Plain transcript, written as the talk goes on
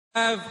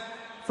Have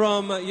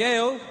from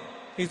Yale,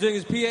 he's doing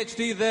his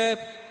PhD there,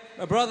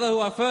 a brother who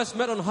I first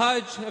met on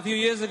Hajj a few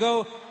years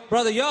ago,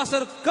 Brother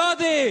Yasir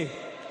Qadhi.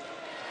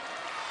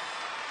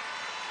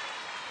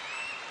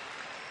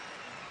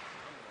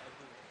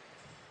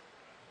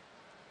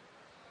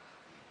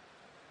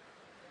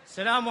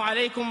 Assalamu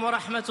alaikum wa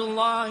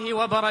rahmatullahi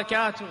wa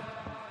barakatuh.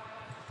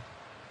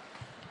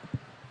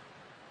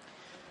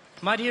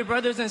 My dear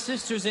brothers and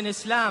sisters in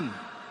Islam,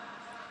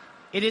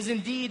 it is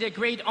indeed a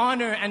great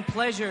honor and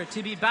pleasure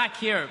to be back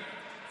here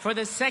for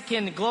the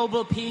second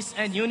Global Peace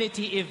and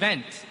Unity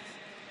event.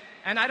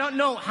 And I don't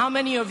know how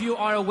many of you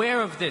are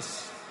aware of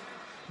this,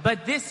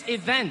 but this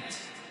event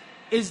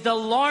is the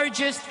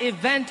largest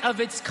event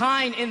of its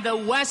kind in the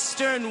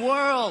Western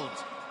world.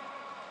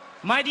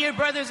 My dear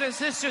brothers and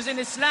sisters in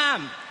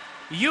Islam,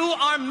 you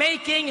are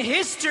making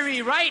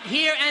history right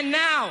here and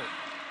now.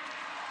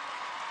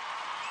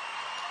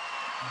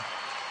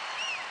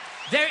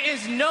 There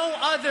is no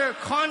other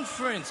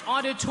conference,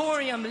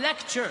 auditorium,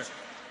 lecture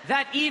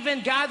that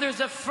even gathers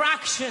a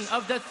fraction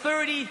of the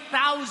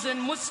 30,000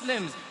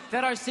 Muslims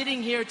that are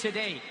sitting here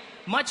today,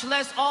 much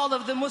less all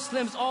of the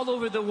Muslims all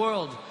over the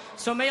world.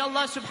 So may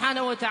Allah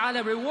subhanahu wa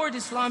ta'ala reward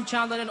Islam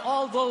Channel and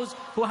all those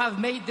who have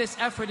made this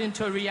effort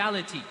into a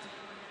reality.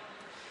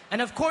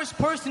 And of course,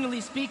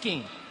 personally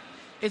speaking,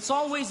 it's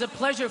always a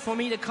pleasure for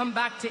me to come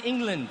back to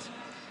England,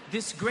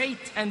 this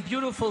great and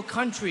beautiful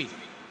country.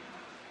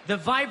 The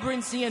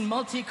vibrancy and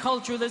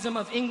multiculturalism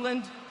of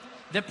England,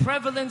 the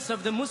prevalence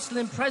of the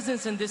Muslim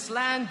presence in this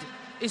land,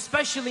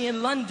 especially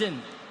in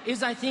London,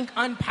 is, I think,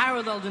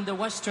 unparalleled in the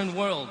Western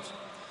world.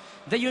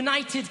 The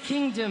United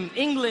Kingdom,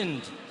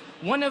 England,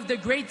 one of the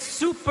great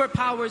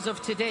superpowers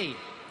of today,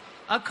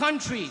 a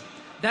country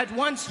that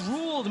once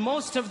ruled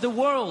most of the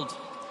world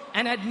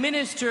and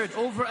administered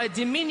over a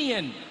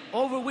dominion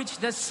over which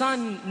the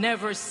sun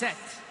never set.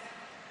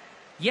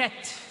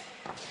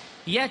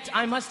 Yet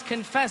I must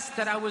confess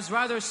that I was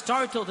rather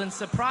startled and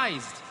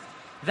surprised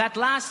that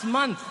last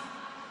month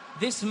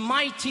this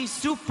mighty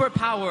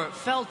superpower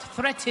felt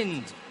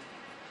threatened.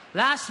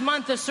 Last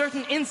month a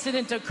certain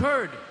incident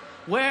occurred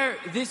where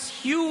this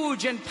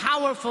huge and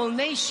powerful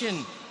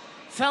nation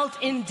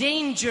felt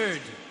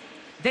endangered.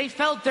 They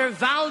felt their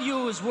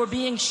values were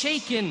being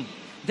shaken,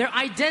 their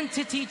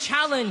identity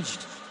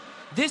challenged.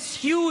 This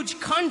huge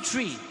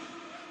country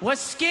was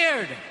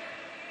scared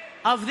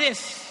of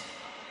this.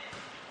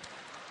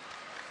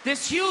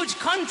 This huge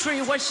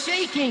country was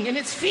shaking in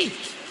its feet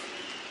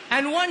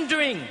and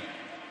wondering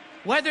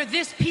whether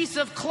this piece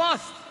of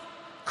cloth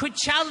could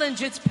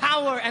challenge its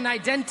power and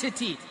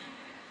identity.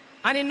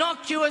 An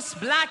innocuous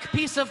black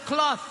piece of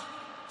cloth,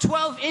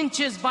 12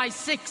 inches by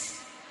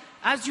 6.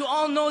 As you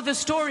all know the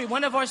story,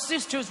 one of our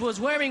sisters was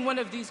wearing one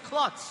of these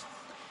cloths,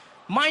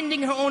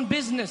 minding her own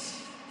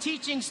business,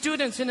 teaching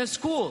students in a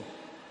school,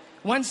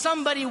 when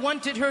somebody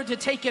wanted her to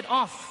take it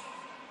off.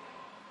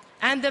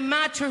 And the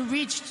matter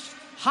reached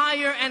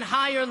higher and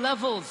higher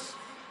levels.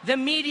 The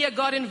media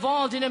got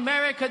involved. In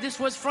America,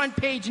 this was front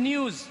page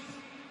news.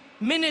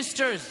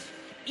 Ministers,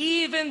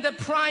 even the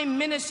Prime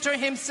Minister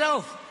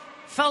himself,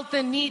 felt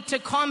the need to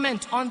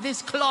comment on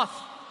this cloth,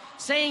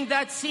 saying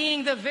that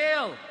seeing the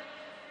veil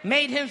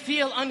made him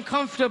feel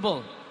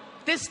uncomfortable.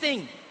 This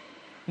thing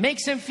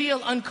makes him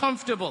feel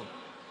uncomfortable.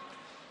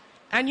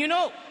 And you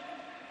know,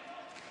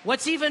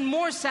 what's even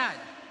more sad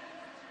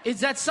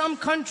is that some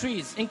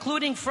countries,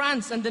 including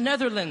France and the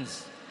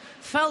Netherlands,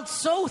 felt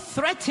so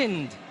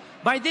threatened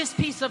by this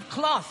piece of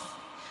cloth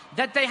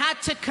that they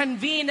had to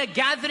convene a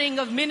gathering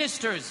of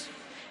ministers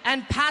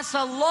and pass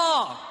a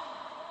law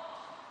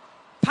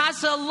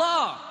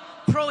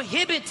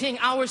prohibiting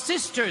our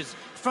sisters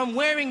from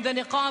wearing the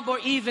niqab or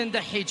even the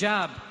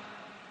hijab.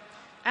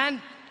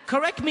 And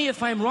correct me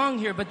if I'm wrong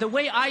here, but the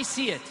way I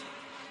see it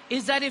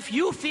is that if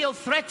you feel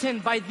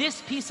threatened by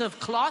this piece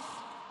of cloth,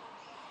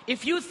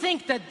 if you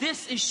think that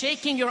this is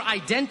shaking your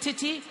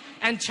identity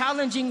and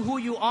challenging who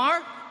you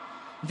are,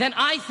 then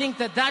I think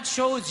that that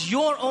shows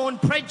your own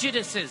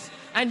prejudices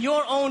and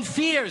your own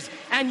fears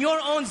and your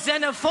own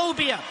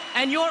xenophobia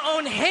and your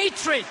own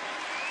hatred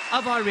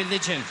of our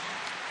religion.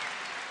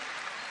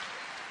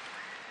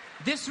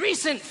 This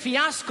recent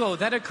fiasco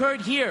that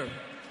occurred here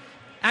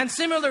and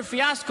similar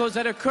fiascos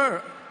that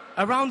occur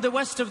around the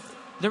rest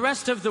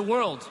of the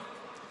world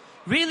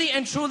really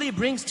and truly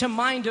brings to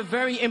mind a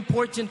very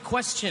important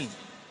question.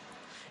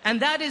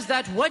 And that is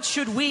that what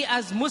should we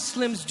as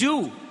Muslims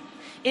do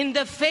in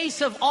the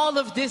face of all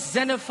of this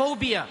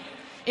xenophobia,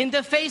 in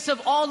the face of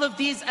all of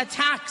these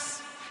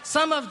attacks,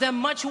 some of them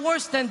much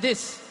worse than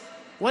this?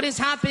 What is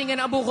happening in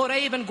Abu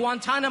Ghraib and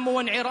Guantanamo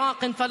and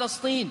Iraq and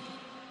Palestine?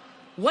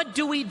 What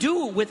do we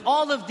do with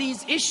all of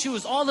these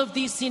issues, all of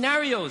these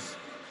scenarios,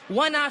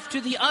 one after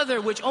the other,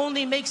 which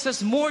only makes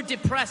us more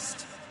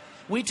depressed?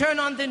 We turn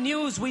on the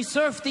news, we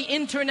surf the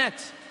internet,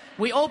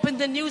 we open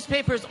the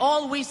newspapers,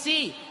 all we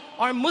see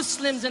are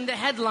Muslims in the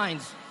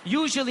headlines,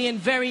 usually in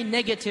very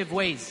negative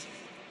ways.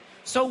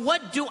 So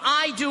what do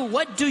I do,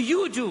 what do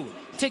you do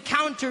to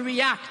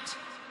counter-react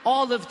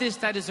all of this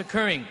that is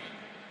occurring?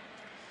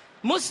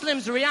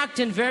 Muslims react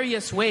in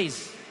various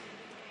ways.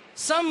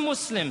 Some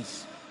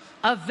Muslims,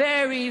 a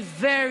very,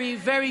 very,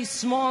 very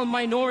small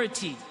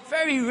minority,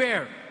 very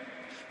rare,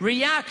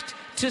 react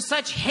to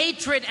such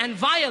hatred and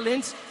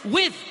violence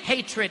with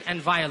hatred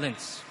and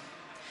violence.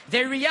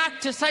 They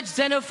react to such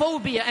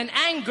xenophobia and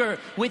anger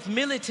with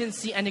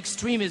militancy and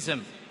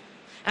extremism.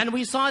 And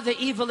we saw the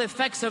evil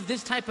effects of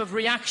this type of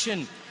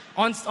reaction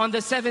on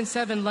the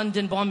 7/7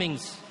 London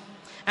bombings.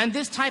 And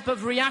this type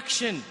of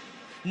reaction,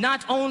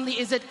 not only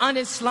is it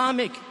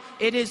un-Islamic,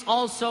 it is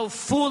also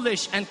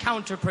foolish and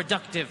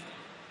counterproductive.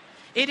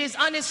 It is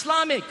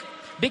un-Islamic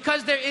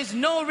because there is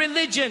no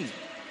religion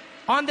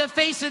on the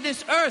face of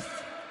this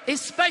earth,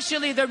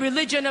 especially the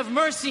religion of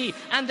mercy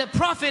and the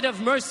Prophet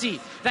of mercy,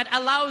 that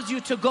allows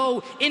you to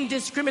go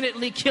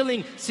indiscriminately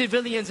killing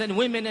civilians and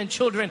women and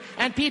children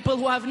and people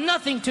who have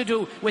nothing to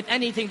do with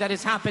anything that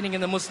is happening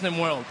in the Muslim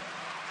world.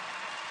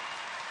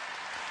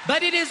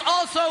 But it is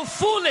also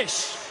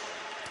foolish.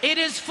 It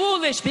is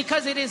foolish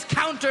because it is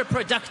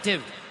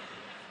counterproductive.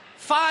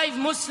 5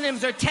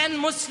 Muslims or 10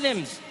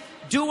 Muslims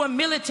do a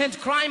militant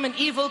crime, an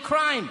evil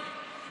crime,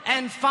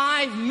 and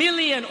 5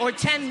 million or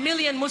 10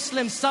 million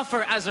Muslims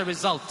suffer as a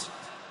result.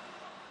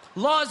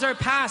 Laws are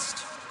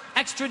passed,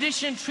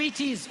 extradition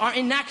treaties are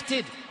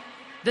enacted,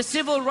 the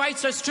civil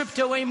rights are stripped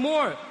away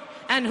more,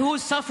 and who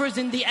suffers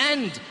in the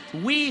end?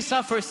 We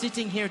suffer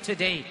sitting here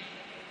today.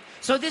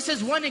 So this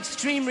is one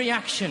extreme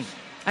reaction,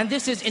 and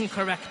this is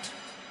incorrect.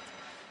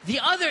 The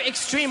other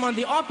extreme on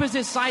the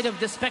opposite side of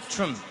the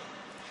spectrum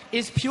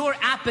is pure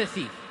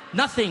apathy,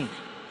 nothing.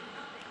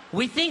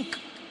 We think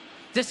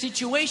the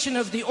situation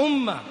of the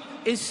ummah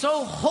is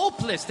so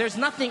hopeless, there's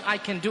nothing I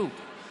can do.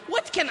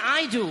 What can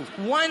I do?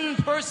 One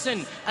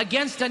person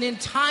against an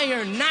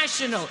entire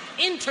national,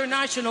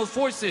 international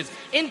forces,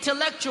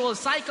 intellectual,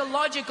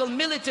 psychological,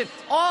 militant,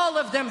 all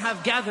of them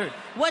have gathered.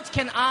 What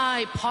can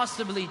I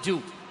possibly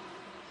do?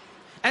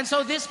 And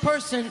so this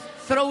person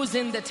throws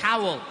in the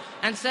towel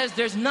and says,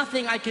 there's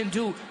nothing I can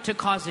do to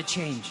cause a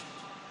change.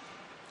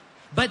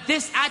 But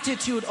this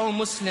attitude, O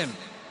Muslim,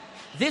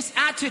 this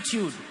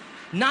attitude,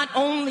 not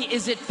only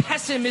is it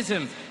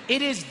pessimism,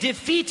 it is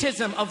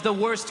defeatism of the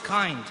worst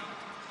kind.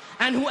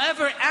 And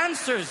whoever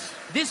answers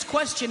this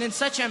question in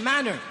such a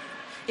manner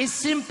is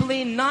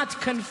simply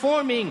not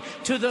conforming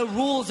to the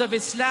rules of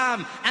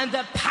Islam and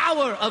the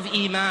power of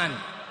Iman.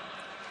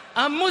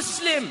 A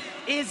Muslim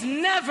is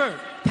never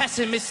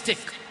pessimistic.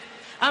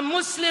 A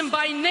Muslim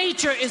by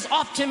nature is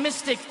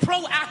optimistic,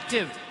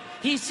 proactive.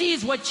 He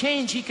sees what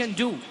change he can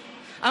do.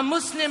 A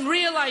Muslim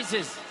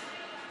realizes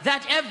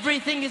that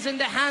everything is in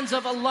the hands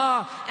of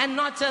Allah and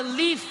not a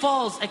leaf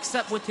falls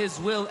except with His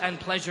will and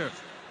pleasure.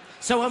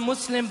 So a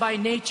Muslim by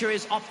nature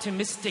is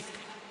optimistic.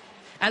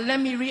 And let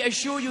me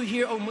reassure you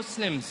here, O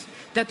Muslims,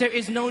 that there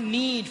is no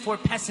need for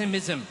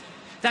pessimism.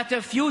 That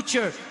the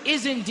future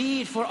is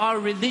indeed for our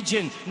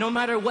religion, no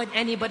matter what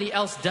anybody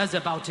else does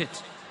about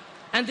it.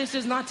 And this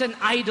is not an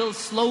idle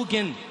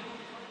slogan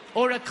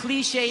or a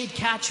cliched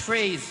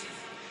catchphrase.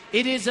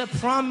 It is a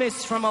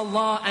promise from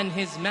Allah and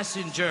His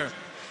Messenger.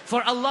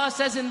 For Allah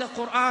says in the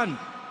Quran,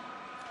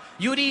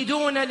 يُرِيدُونَ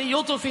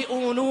لِيُطْفِئُوا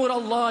نُورَ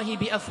اللَّهِ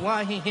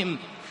بِأَفْوَاهِهِمْ.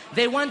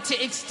 They want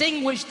to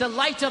extinguish the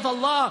light of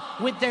Allah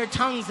with their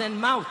tongues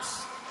and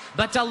mouths.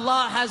 But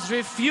Allah has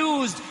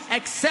refused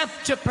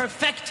except to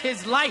perfect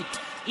His light,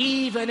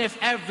 even if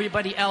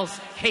everybody else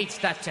hates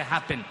that to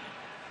happen.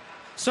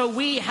 So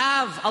we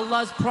have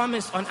Allah's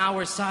promise on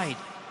our side.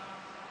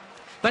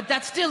 But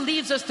that still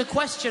leaves us the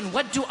question,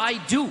 what do I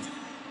do?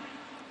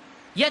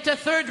 Yet a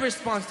third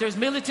response, there's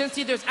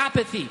militancy, there's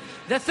apathy.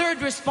 The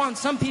third response,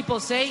 some people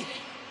say,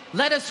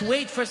 let us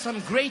wait for some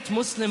great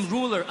Muslim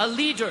ruler, a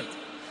leader.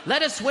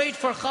 Let us wait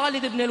for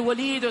Khalid ibn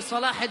al-Walid or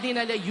Salah ad-Din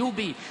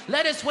al-Ayyubi.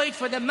 Let us wait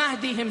for the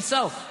Mahdi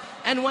himself.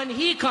 And when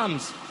he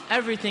comes,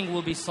 everything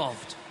will be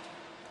solved.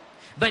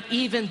 But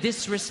even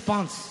this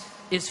response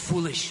is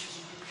foolish.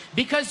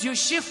 Because you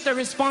shift the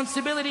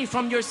responsibility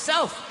from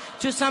yourself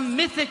to some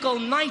mythical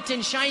knight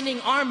in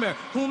shining armor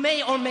who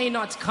may or may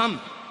not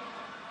come.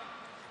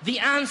 The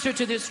answer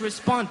to this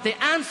response,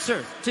 the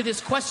answer to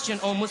this question,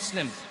 O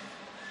Muslims,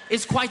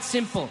 is quite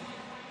simple.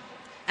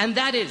 And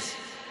that is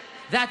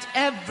that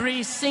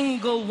every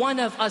single one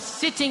of us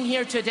sitting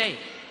here today,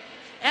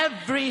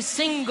 every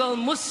single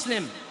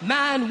Muslim,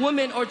 man,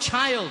 woman or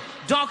child,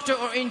 doctor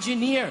or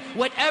engineer,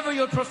 whatever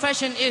your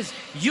profession is,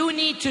 you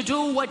need to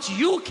do what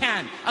you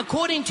can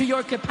according to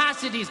your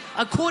capacities,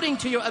 according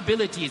to your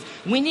abilities.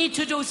 We need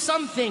to do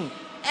something,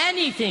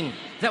 anything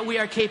that we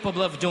are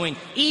capable of doing.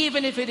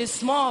 Even if it is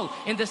small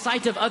in the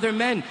sight of other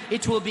men,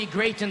 it will be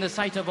great in the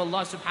sight of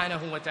Allah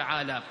subhanahu wa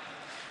ta'ala.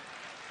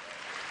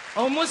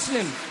 O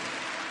Muslim,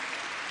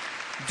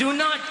 do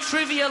not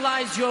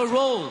trivialize your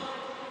role.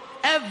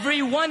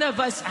 Every one of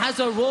us has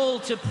a role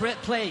to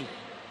play.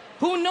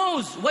 Who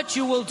knows what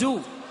you will do?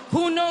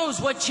 Who knows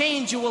what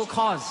change you will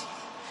cause?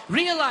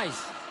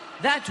 Realize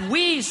that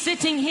we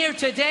sitting here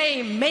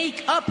today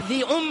make up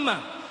the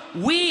ummah.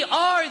 We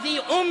are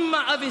the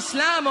ummah of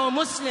Islam, O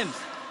Muslims.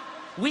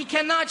 We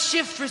cannot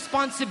shift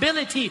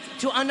responsibility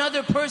to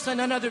another person,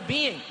 another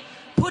being.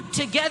 Put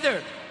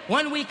together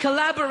when we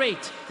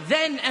collaborate,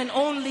 then and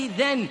only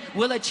then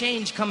will a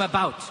change come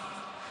about.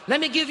 Let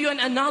me give you an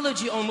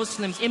analogy, O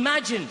Muslims.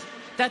 Imagine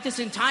that this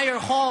entire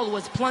hall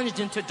was plunged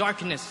into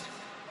darkness,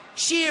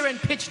 sheer and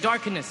pitch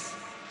darkness.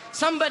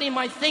 Somebody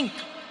might think,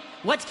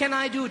 what can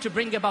I do to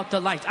bring about the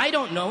light? I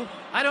don't know.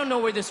 I don't know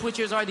where the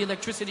switches are, the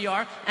electricity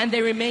are, and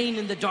they remain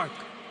in the dark.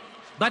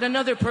 But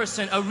another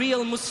person, a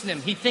real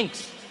Muslim, he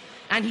thinks,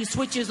 and he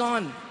switches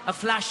on a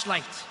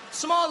flashlight,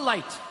 small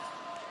light.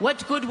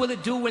 What good will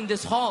it do in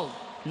this hall?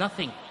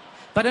 Nothing.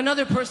 But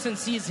another person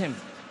sees him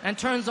and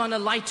turns on a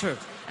lighter,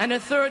 and a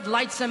third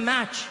lights a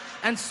match,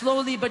 and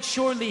slowly but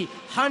surely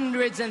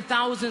hundreds and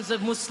thousands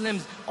of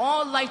Muslims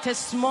all light a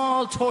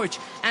small torch,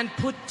 and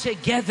put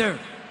together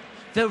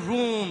the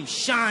room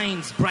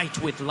shines bright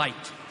with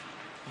light.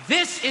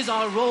 This is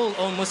our role,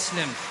 O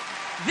Muslims.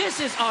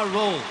 This is our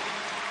role.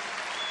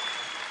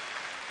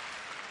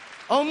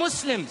 O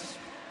Muslims,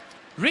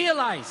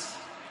 realize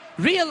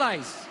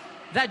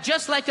that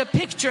just like a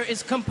picture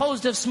is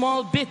composed of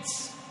small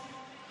bits,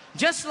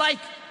 just like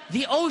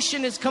the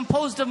ocean is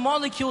composed of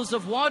molecules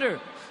of water,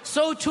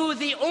 so too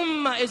the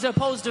ummah is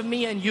composed of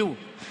me and you.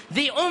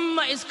 The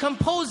ummah is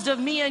composed of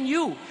me and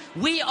you.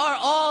 We are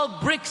all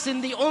bricks in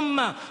the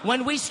ummah.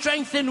 When we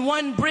strengthen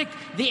one brick,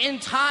 the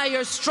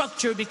entire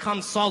structure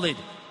becomes solid.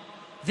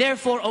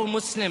 Therefore, O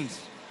Muslims,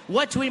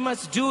 what we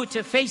must do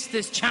to face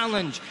this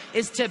challenge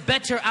is to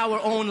better our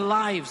own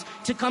lives,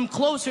 to come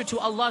closer to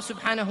Allah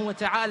subhanahu wa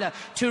ta'ala,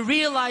 to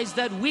realize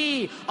that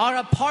we are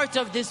a part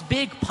of this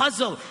big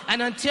puzzle.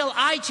 And until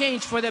I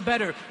change for the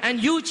better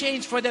and you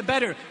change for the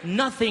better,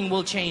 nothing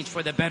will change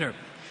for the better.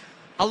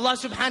 Allah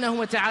subhanahu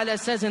wa ta'ala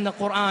says in the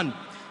Quran,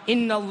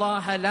 إِنَّ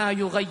اللَّهَ لَا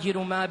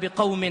يُغَيِّرُ مَا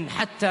بِقَوْمٍ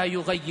حَتَّى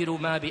يُغَيِّرُ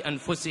مَا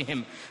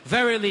بِأَنفُسِهِمْ.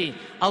 Verily,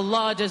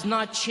 Allah does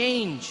not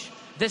change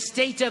the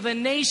state of a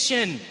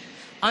nation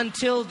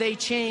until they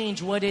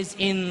change what is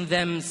in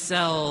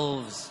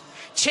themselves.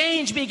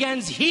 Change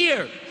begins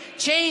here.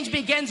 Change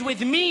begins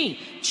with me.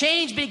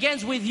 Change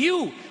begins with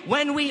you.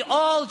 When we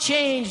all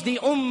change, the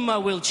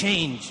ummah will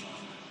change.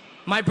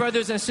 My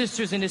brothers and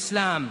sisters in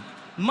Islam,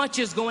 much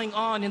is going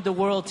on in the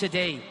world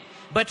today.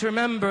 But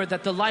remember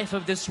that the life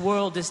of this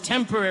world is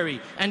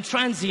temporary and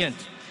transient,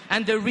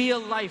 and the real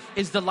life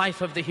is the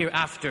life of the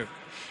hereafter.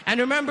 And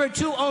remember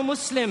too, O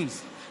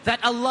Muslims,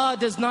 that Allah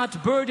does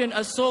not burden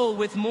a soul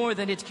with more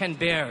than it can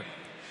bear.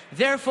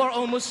 Therefore,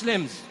 O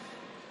Muslims,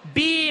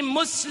 be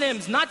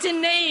Muslims, not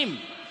in name,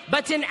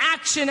 but in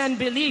action and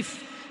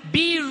belief.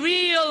 Be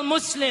real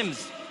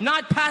Muslims,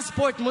 not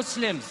passport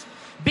Muslims.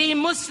 Be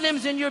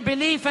Muslims in your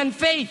belief and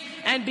faith,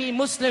 and be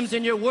Muslims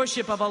in your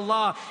worship of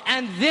Allah.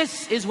 And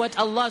this is what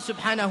Allah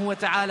subhanahu wa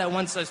ta'ala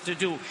wants us to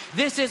do.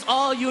 This is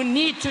all you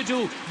need to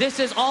do.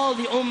 This is all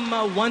the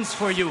ummah wants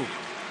for you.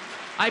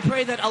 I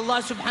pray that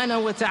Allah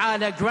subhanahu wa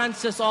ta'ala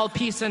grants us all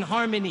peace and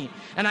harmony.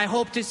 And I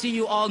hope to see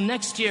you all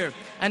next year.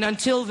 And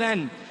until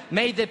then,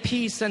 may the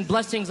peace and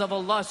blessings of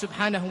Allah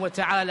subhanahu wa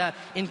ta'ala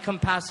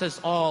encompass us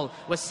all.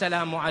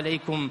 Wassalamu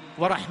alaikum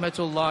wa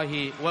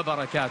rahmatullahi wa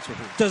barakatuhu.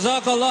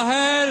 Jazakallah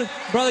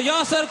khair, Brother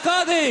Yasir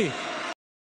Qadhi.